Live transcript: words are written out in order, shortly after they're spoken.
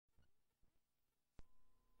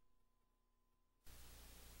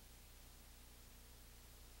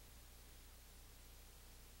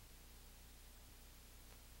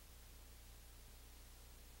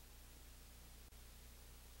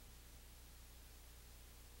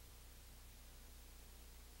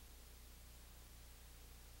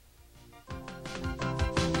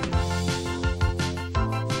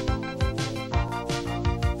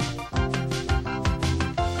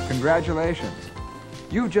Congratulations!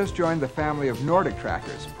 You just joined the family of Nordic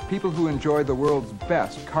Trackers, people who enjoy the world's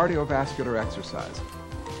best cardiovascular exercise.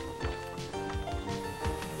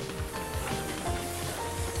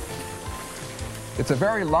 It's a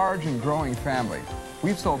very large and growing family.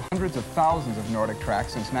 We've sold hundreds of thousands of Nordic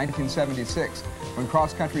Tracks since 1976, when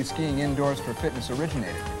cross-country skiing indoors for fitness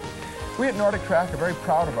originated. We at Nordic Track are very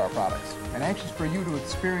proud of our products and anxious for you to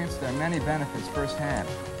experience their many benefits firsthand.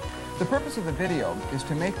 The purpose of the video is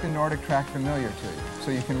to make the Nordic Track familiar to you, so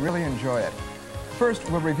you can really enjoy it. First,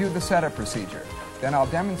 we'll review the setup procedure. Then I'll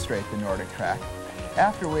demonstrate the Nordic Track,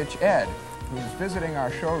 after which Ed, who's visiting our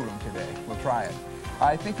showroom today, will try it.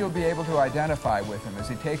 I think you'll be able to identify with him as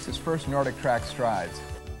he takes his first Nordic Track strides.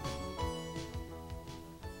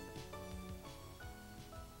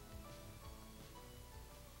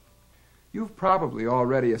 You've probably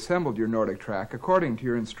already assembled your Nordic Track according to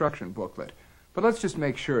your instruction booklet, but let's just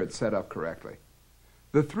make sure it's set up correctly.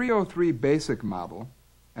 The 303 basic model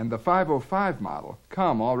and the 505 model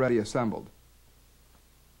come already assembled.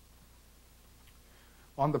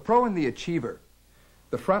 On the Pro and the Achiever,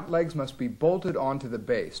 the front legs must be bolted onto the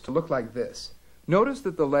base to look like this. Notice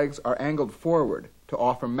that the legs are angled forward to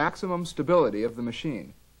offer maximum stability of the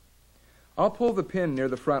machine. I'll pull the pin near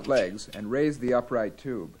the front legs and raise the upright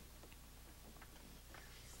tube.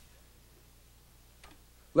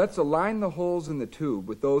 Let's align the holes in the tube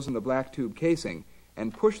with those in the black tube casing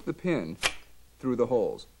and push the pin through the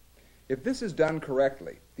holes. If this is done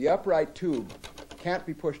correctly, the upright tube can't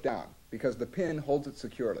be pushed down because the pin holds it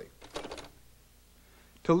securely.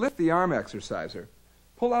 To lift the arm exerciser,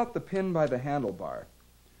 pull out the pin by the handlebar.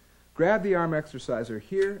 Grab the arm exerciser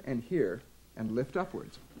here and lift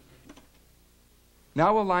upwards.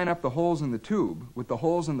 Now we'll line up the holes in the tube with the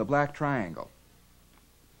holes in the black triangle.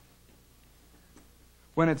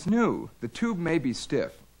 When it's new, the tube may be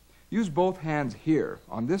stiff. Use both hands here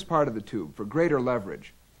on this part of the tube for greater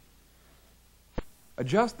leverage.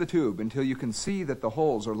 Adjust the tube until you can see that the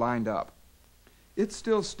holes are lined up. It's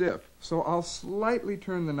still stiff, so I'll slightly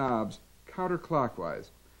turn the knobs counterclockwise.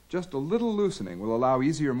 Just a little loosening will allow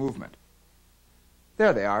easier movement.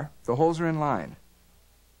 There they are. The holes are in line.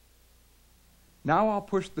 Now I'll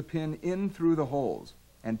push the pin in through the holes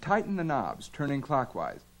and tighten the knobs, turning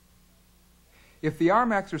clockwise. If the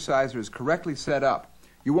arm exerciser is correctly set up,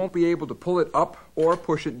 you won't be able to pull it up or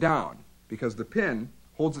push it down because the pin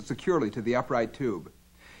holds it securely to the upright tube.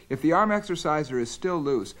 If the arm exerciser is still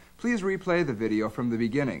loose, please replay the video from the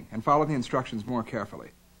beginning and follow the instructions more carefully.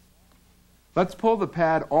 Let's pull the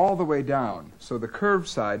pad all the way down so the curved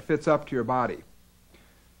side fits up to your body.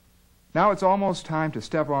 Now it's almost time to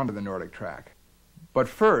step onto the Nordic Track. But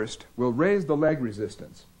first, we'll raise the leg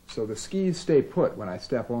resistance so the skis stay put when I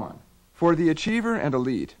step on. For the Achiever and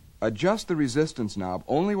Elite, adjust the resistance knob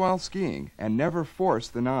only while skiing and never force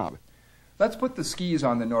the knob. Let's put the skis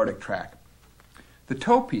on the Nordic Track. The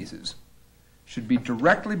toe pieces should be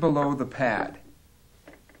directly below the pad.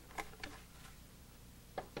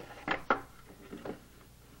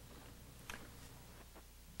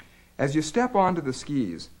 As you step onto the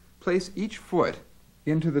skis, place each foot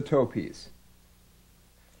into the toe piece.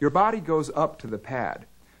 Your body goes up to the pad.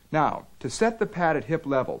 Now, to set the pad at hip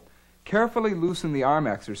level, carefully loosen the arm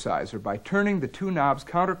exerciser by turning the two knobs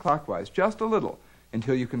counterclockwise just a little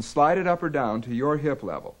until you can slide it up or down to your hip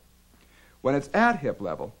level. When it's at hip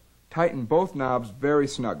level, tighten both knobs very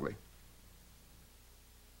snugly.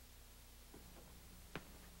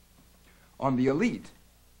 On the Elite,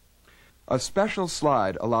 a special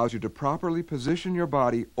slide allows you to properly position your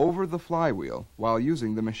body over the flywheel while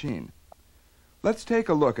using the machine. Let's take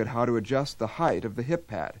a look at how to adjust the height of the hip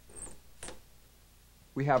pad.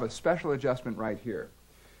 We have a special adjustment right here.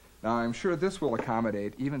 Now I'm sure this will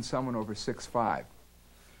accommodate even someone over 6'5".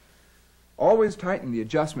 Always tighten the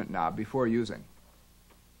adjustment knob before using.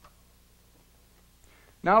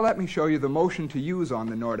 Now let me show you the motion to use on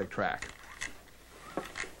the Nordic Track.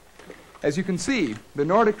 As you can see, the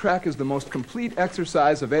Nordic Track is the most complete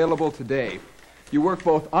exercise available today. You work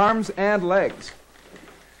both arms and legs.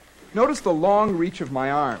 Notice the long reach of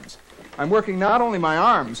my arms. I'm working not only my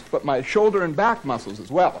arms, but my shoulder and back muscles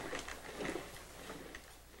as well.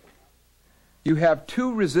 You have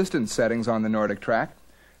two resistance settings on the Nordic Track.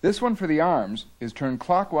 This one for the arms is turned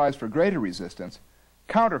clockwise for greater resistance,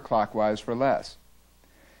 counterclockwise for less.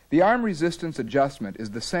 The arm resistance adjustment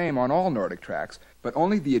is the same on all Nordic Tracks, but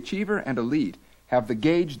only the Achiever and Elite have the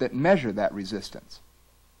gauge that measure that resistance.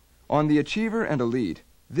 On the Achiever and Elite,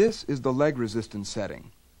 this is the leg resistance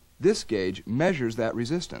setting. This gauge measures that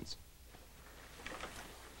resistance.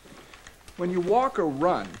 When you walk or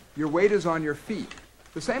run, your weight is on your feet.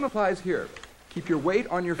 The same applies here. Keep your weight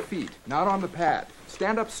on your feet, not on the pad.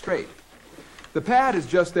 Stand up straight. The pad is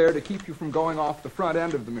just there to keep you from going off the front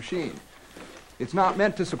end of the machine. It's not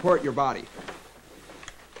meant to support your body.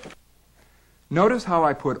 Notice how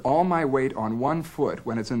I put all my weight on one foot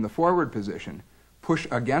when it's in the forward position, push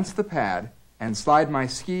against the pad, and slide my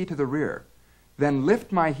ski to the rear. Then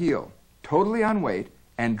lift my heel, totally on weight,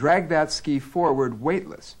 and drag that ski forward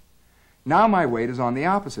weightless. Now my weight is on the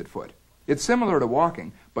opposite foot. It's similar to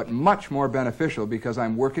walking, but much more beneficial because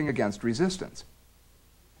I'm working against resistance.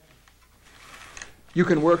 You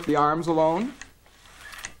can work the arms alone,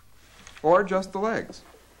 or just the legs.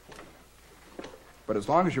 But as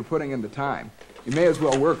long as you're putting in the time, you may as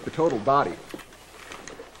well work the total body.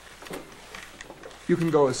 You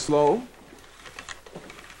can go as slow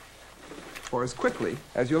or as quickly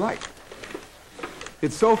as you like.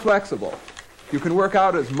 It's so flexible. You can work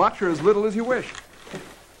out as much or as little as you wish.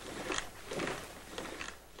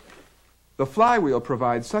 The flywheel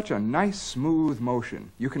provides such a nice, smooth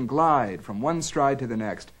motion. You can glide from one stride to the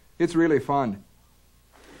next. It's really fun.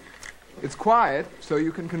 It's quiet, so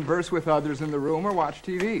you can converse with others in the room or watch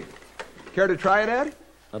TV. Care to try it, Ed?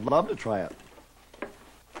 I'd love to try it.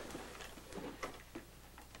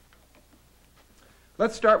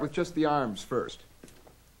 Let's start with just the arms first.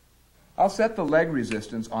 I'll set the leg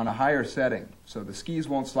resistance on a higher setting so the skis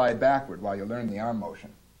won't slide backward while you learn the arm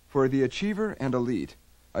motion. For the achiever and elite,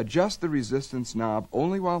 adjust the resistance knob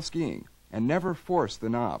only while skiing and never force the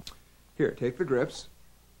knob. Here, take the grips.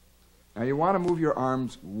 Now you want to move your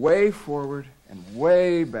arms way forward and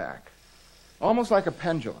way back, almost like a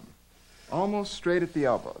pendulum, almost straight at the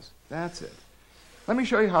elbows. That's it. Let me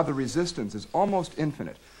show you how the resistance is almost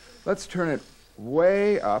infinite. Let's turn it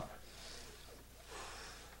way up.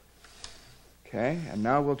 Okay, and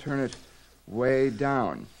now we'll turn it way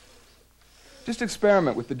down. Just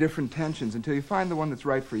experiment with the different tensions until you find the one that's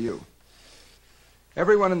right for you.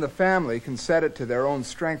 Everyone in the family can set it to their own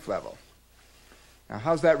strength level. Now,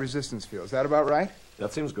 how's that resistance feel? Is that about right?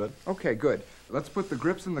 That seems good. Okay, good. Let's put the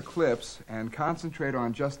grips in the clips and concentrate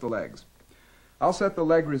on just the legs. I'll set the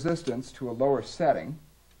leg resistance to a lower setting.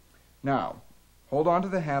 Now, hold on to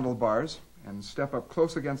the handlebars and step up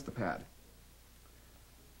close against the pad.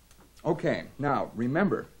 Okay, now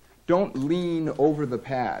remember, don't lean over the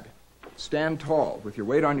pad. Stand tall with your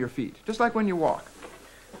weight on your feet, just like when you walk.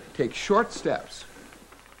 Take short steps.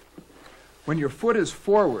 When your foot is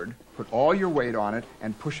forward, put all your weight on it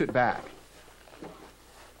and push it back.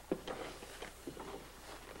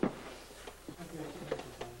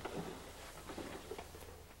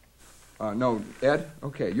 No, Ed?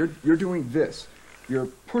 Okay, you're doing this. You're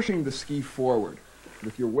pushing the ski forward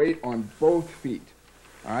with your weight on both feet.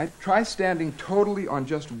 All right? Try standing totally on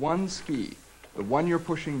just one ski, the one you're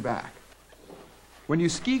pushing back. When you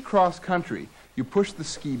ski cross-country, you push the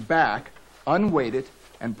ski back, unweight it,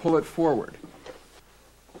 and pull it forward.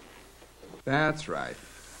 That's right.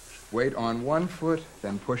 Weight on one foot,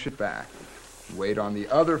 then push it back. Weight on the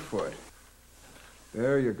other foot.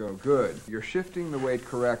 There you go. Good. You're shifting the weight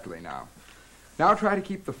correctly now. Now try to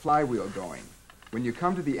keep the flywheel going. When you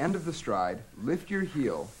come to the end of the stride, lift your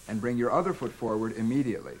heel and bring your other foot forward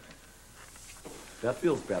immediately. That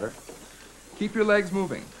feels better. Keep your legs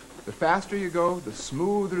moving. The faster you go, the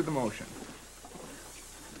smoother the motion.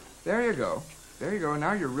 There you go. There you go.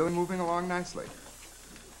 Now you're really moving along nicely.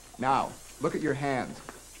 Now, look at your hands.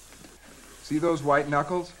 See those white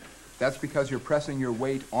knuckles? That's because you're pressing your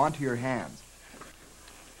weight onto your hands.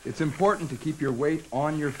 It's important to keep your weight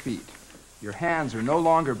on your feet. Your hands are no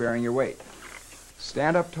longer bearing your weight.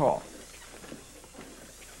 Stand up tall.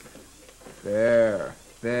 There,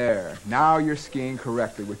 there. Now you're skiing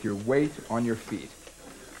correctly with your weight on your feet.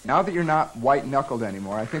 Now that you're not white-knuckled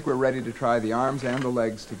anymore, I think we're ready to try the arms and the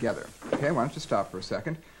legs together. Okay, why don't you stop for a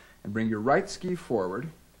second and bring your right ski forward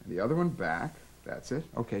and the other one back. That's it.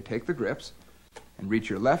 Okay, take the grips and reach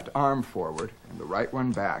your left arm forward and the right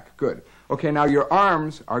one back. Good. Okay, now your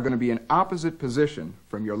arms are going to be in opposite position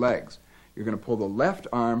from your legs. You're going to pull the left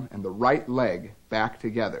arm and the right leg back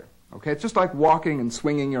together. Okay, it's just like walking and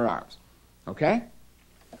swinging your arms. Okay?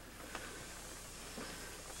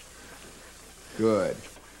 Good.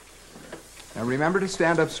 Now remember to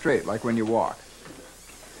stand up straight like when you walk.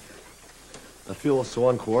 I feel so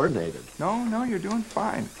uncoordinated. No, you're doing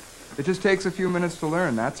fine. It just takes a few minutes to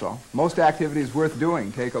learn, that's all. Most activities worth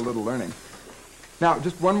doing take a little learning. Now,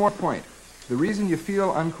 just one more point. The reason you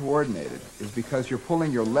feel uncoordinated is because you're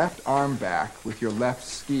pulling your left arm back with your left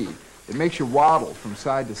ski. It makes you waddle from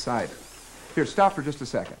side to side. Here, stop for just a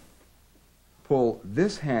second. Pull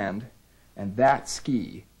this hand and that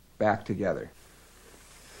ski back together.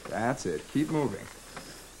 That's it. Keep moving.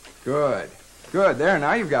 Good. Good. There,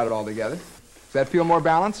 now you've got it all together. Does that feel more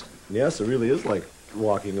balanced? Yes, it really is like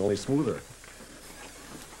walking, only smoother.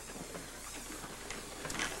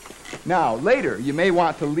 Now, later, you may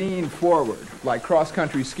want to lean forward, like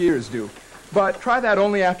cross-country skiers do, but try that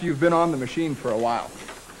only after you've been on the machine for a while.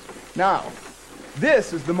 Now,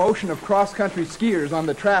 this is the motion of cross-country skiers on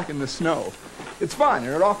the track in the snow. It's fun,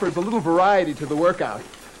 and it offers a little variety to the workout.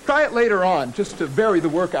 Try it later on, just to vary the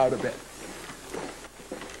workout a bit.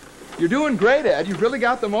 You're doing great, Ed. You've really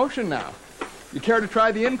got the motion now. You care to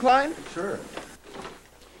try the incline? Sure.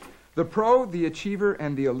 The Pro, the Achiever,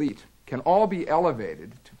 and the Elite can all be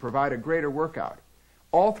elevated to provide a greater workout.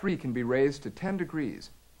 All three can be raised to 10 degrees.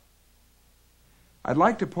 I'd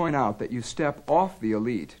like to point out that you step off the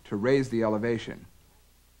Elite to raise the elevation.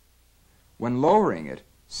 When lowering it,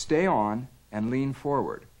 stay on and lean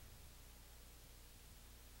forward.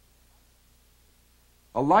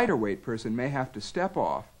 A lighter weight person may have to step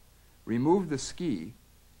off, remove the ski,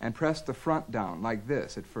 and press the front down like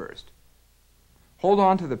this at first. Hold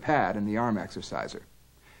on to the pad and the arm exerciser.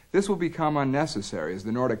 This will become unnecessary as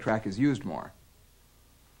the Nordic Track is used more.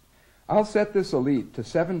 I'll set this Elite to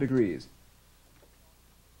 7 degrees.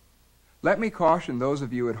 Let me caution those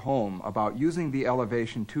of you at home about using the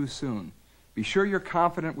elevation too soon. Be sure you're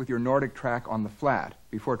confident with your Nordic Track on the flat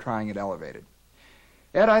before trying it elevated.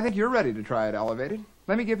 Ed, I think you're ready to try it elevated.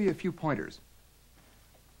 Let me give you a few pointers.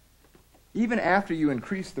 Even after you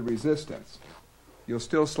increase the resistance, you'll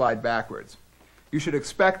still slide backwards. You should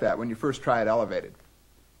expect that when you first try it elevated.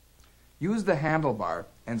 Use the handlebar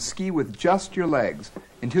and ski with just your legs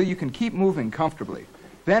until you can keep moving comfortably.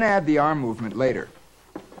 Then add the arm movement later.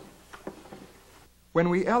 When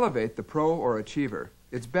we elevate the Pro or Achiever,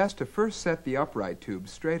 it's best to first set the upright tube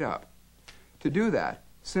straight up. To do that,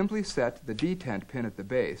 simply set the detent pin at the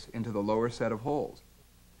base into the lower set of holes.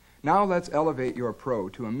 Now let's elevate your Pro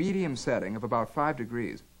to a medium setting of about 5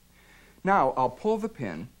 degrees. Now I'll pull the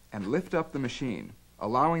pin and lift up the machine,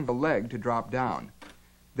 allowing the leg to drop down.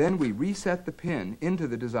 Then we reset the pin into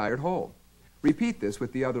the desired hole. Repeat this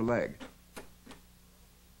with the other leg.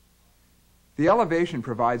 The elevation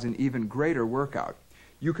provides an even greater workout.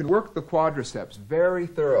 You can work the quadriceps very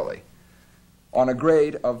thoroughly on a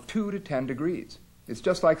grade of 2 to 10 degrees. It's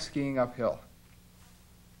just like skiing uphill.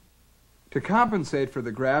 To compensate for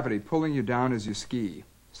the gravity pulling you down as you ski,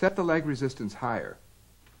 set the leg resistance higher.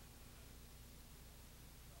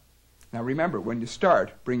 Now remember, when you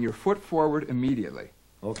start, bring your foot forward immediately.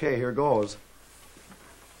 Okay, here goes.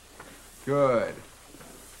 Good.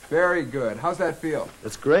 Very good. How's that feel?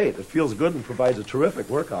 It's great. It feels good and provides a terrific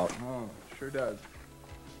workout. Oh, it sure does.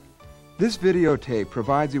 This videotape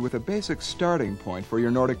provides you with a basic starting point for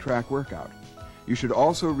your Nordic Track workout. You should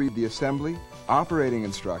also read the assembly, operating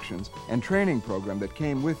instructions, and training program that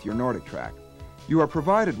came with your Nordic Track. You are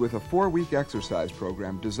provided with a 4-week exercise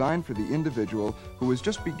program designed for the individual who is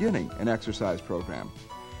just beginning an exercise program.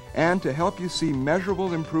 And to help you see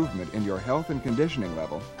measurable improvement in your health and conditioning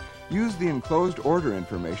level, use the enclosed order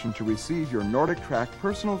information to receive your Nordic Track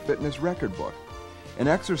Personal Fitness Record Book, an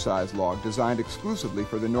exercise log designed exclusively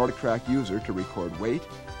for the Nordic Track user to record weight,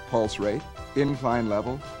 pulse rate, incline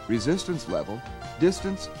level, resistance level,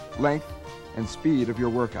 distance, length, and speed of your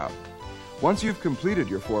workout. Once you've completed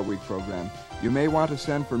your 4-week program, you may want to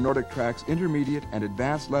send for Nordic Track's intermediate and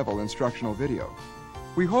advanced level instructional video.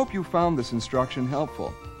 We hope you found this instruction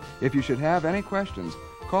helpful. If you should have any questions,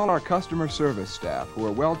 call our customer service staff who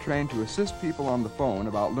are well trained to assist people on the phone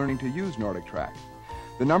about learning to use Nordic Track.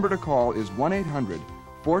 The number to call is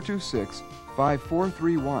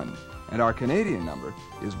 1-800-426-5431, and our Canadian number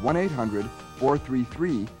is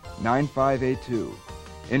 1-800-433-9582.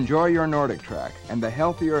 Enjoy your Nordic Track and the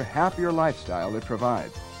healthier, happier lifestyle it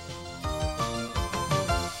provides.